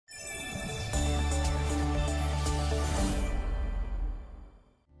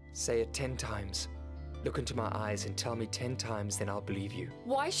Say it 10 times. Look into my eyes and tell me 10 times, then I'll believe you.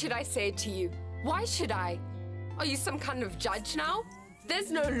 Why should I say it to you? Why should I? Are you some kind of judge now?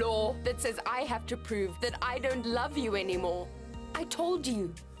 There's no law that says I have to prove that I don't love you anymore. I told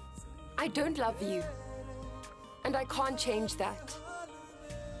you, I don't love you. And I can't change that.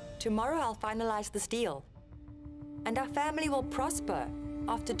 Tomorrow I'll finalize this deal. And our family will prosper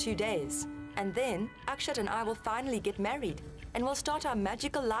after 2 days. And then Akshat and I will finally get married and we'll start our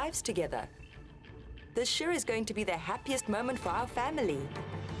magical lives together. This sure is going to be the happiest moment for our family.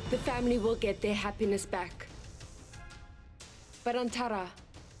 The family will get their happiness back. But Antara,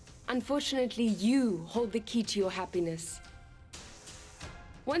 unfortunately, you hold the key to your happiness.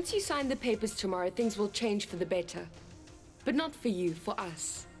 Once you sign the papers tomorrow, things will change for the better. But not for you, for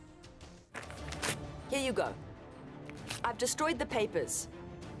us. Here you go. I've destroyed the papers.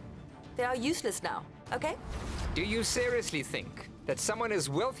 They are useless now, okay? Do you seriously think that someone as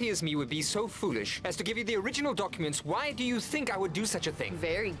wealthy as me would be so foolish as to give you the original documents? Why do you think I would do such a thing?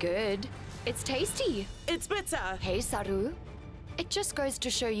 Very good. It's tasty. It's bitter. Hey, Saru. It just goes to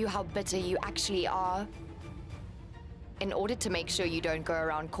show you how bitter you actually are. In order to make sure you don't go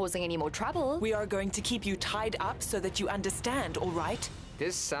around causing any more trouble... We are going to keep you tied up so that you understand, all right?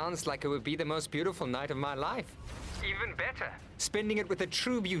 This sounds like it would be the most beautiful night of my life. Even better, spending it with a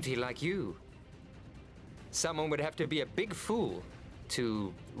true beauty like you. Someone would have to be a big fool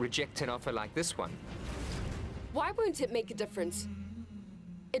to reject an offer like this one. Why won't it make a difference?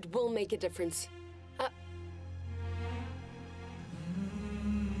 It will make a difference.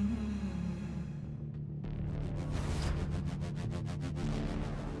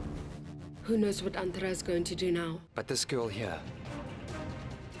 Who knows what Antara is going to do now? But this girl here,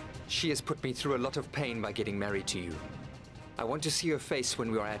 she has put me through a lot of pain by getting married to you. I want to see her face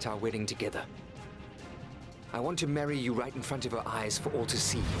when we are at our wedding together. I want to marry you right in front of her eyes for all to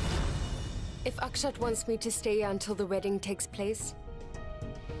see. If Akshat wants me to stay until the wedding takes place,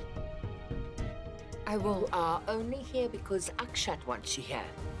 I will. You are only here because Akshat wants you here.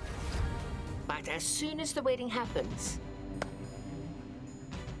 But as soon as the wedding happens,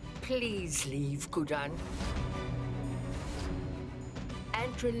 please leave, Guddan.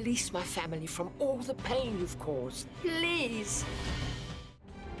 And release my family from all the pain you've caused. Please.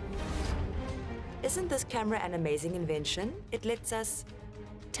 Isn't this camera an amazing invention? It lets us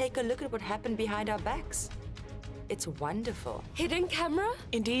take a look at what happened behind our backs. It's wonderful. Hidden camera?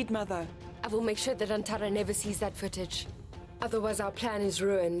 Indeed, Mother. I will make sure that Antara never sees that footage. Otherwise, our plan is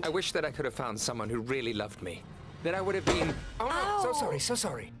ruined. I wish that I could have found someone who really loved me. Then I would have been... Oh, no, so sorry, so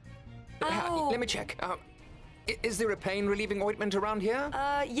sorry. Let me check. Is there a pain-relieving ointment around here?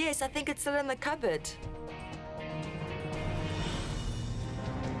 Yes, I think it's still in the cupboard.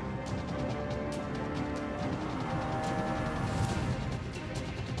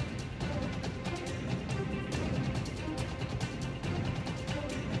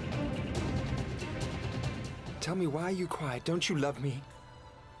 Tell me, why are you quiet? Don't you love me?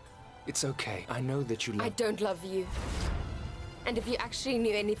 It's okay. I know that you love me. I don't love you. And if you actually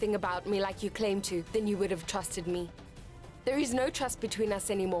knew anything about me like you claim to, then you would have trusted me. There is no trust between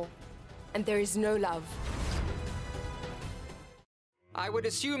us anymore. And there is no love. I would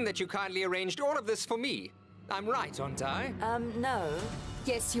assume that you kindly arranged all of this for me. I'm right, aren't I? No.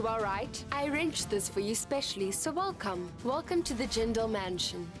 Yes, you are right. I arranged this for you specially, so welcome. Welcome to the Jindal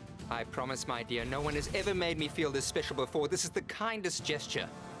Mansion. I promise, my dear, no one has ever made me feel this special before. This is the kindest gesture.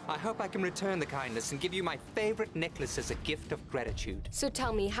 I hope I can return the kindness and give you my favorite necklace as a gift of gratitude. So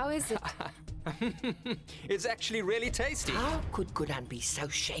tell me, how is it? It's actually really tasty. How could Guddan be so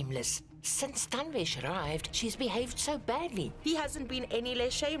shameless? Since Tanvesh arrived, she's behaved so badly. He hasn't been any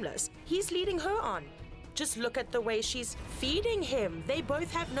less shameless. He's leading her on. Just look at the way she's feeding him. They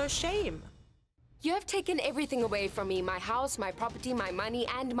both have no shame. You have taken everything away from me. My house, my property, my money,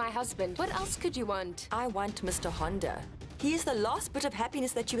 and my husband. What else could you want? I want Mr. Honda. He is the last bit of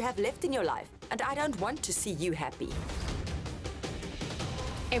happiness that you have left in your life. And I don't want to see you happy.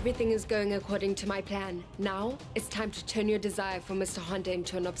 Everything is going according to my plan. Now, it's time to turn your desire for Mr. Honda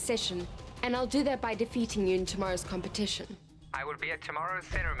into an obsession. And I'll do that by defeating you in tomorrow's competition. I will be at tomorrow's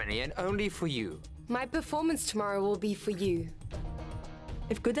ceremony and only for you. My performance tomorrow will be for you.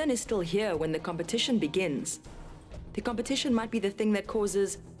 If Guddan is still here when the competition begins, the competition might be the thing that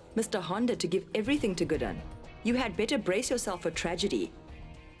causes Mr. Honda to give everything to Guddan. You had better brace yourself for tragedy,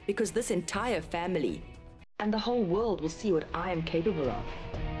 because this entire family and the whole world will see what I am capable of.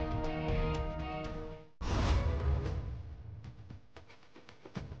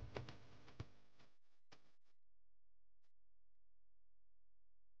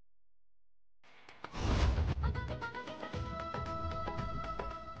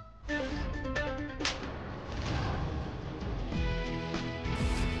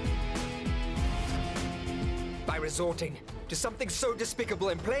 by resorting to something so despicable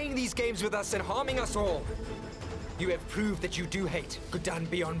and playing these games with us and harming us all. You have proved that you do hate Guddan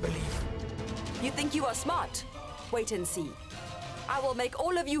beyond belief. You think you are smart? Wait and see. I will make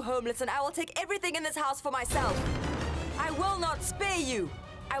all of you homeless and I will take everything in this house for myself. I will not spare you.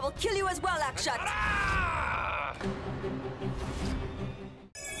 I will kill you as well, Akshat.